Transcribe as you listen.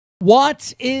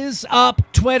What is up,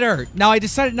 Twitter? Now, I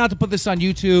decided not to put this on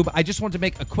YouTube. I just wanted to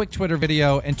make a quick Twitter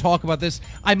video and talk about this.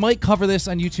 I might cover this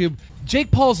on YouTube. Jake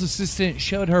Paul's assistant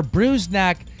showed her bruised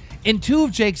neck in two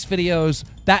of Jake's videos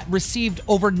that received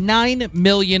over 9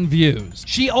 million views.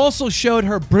 She also showed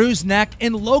her bruised neck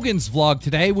in Logan's vlog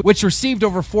today, which received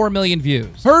over 4 million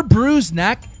views. Her bruised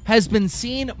neck has been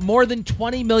seen more than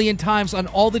 20 million times on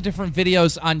all the different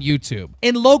videos on YouTube.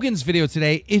 In Logan's video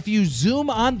today, if you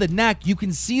zoom on the neck, you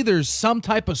can see there's some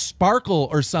type of sparkle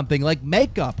or something like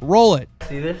makeup. Roll it.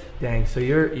 See this? Dang, so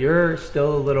you're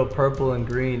still a little purple and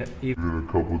green. Even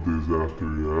a couple days after,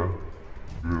 yeah.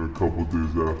 Even a couple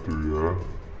days after, yeah.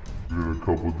 Even a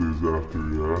couple days after,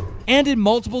 yeah. And in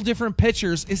multiple different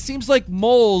pictures, it seems like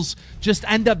moles just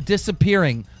end up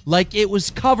disappearing, like it was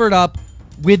covered up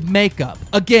with makeup.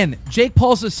 Again, Jake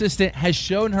Paul's assistant has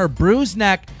shown her bruised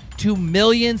neck to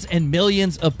millions and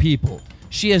millions of people.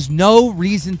 She has no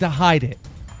reason to hide it,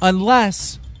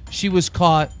 unless she was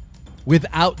caught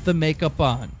without the makeup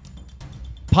on.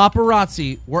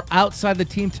 Paparazzi were outside the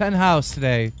Team 10 house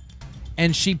today,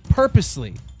 and she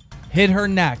purposely hid her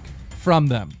neck from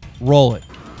them. Roll it.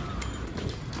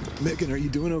 Megan, are you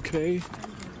doing okay?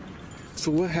 So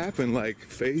what happened? Like,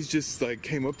 FaZe just like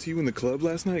came up to you in the club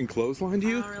last night and clotheslined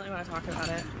you? I don't really want to talk about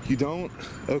it. You don't?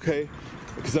 Okay.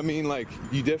 Because I mean, like,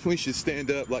 you definitely should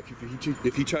stand up. Like,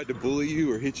 if he tried to bully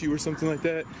you or hit you or something like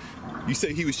that. You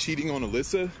say he was cheating on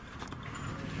Alyssa?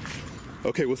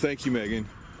 Okay, well, thank you, Megan.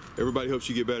 Everybody hopes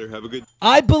you get better. Have a good...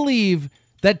 I believe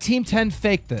that Team 10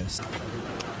 faked this.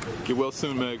 Get well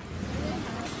soon, Meg.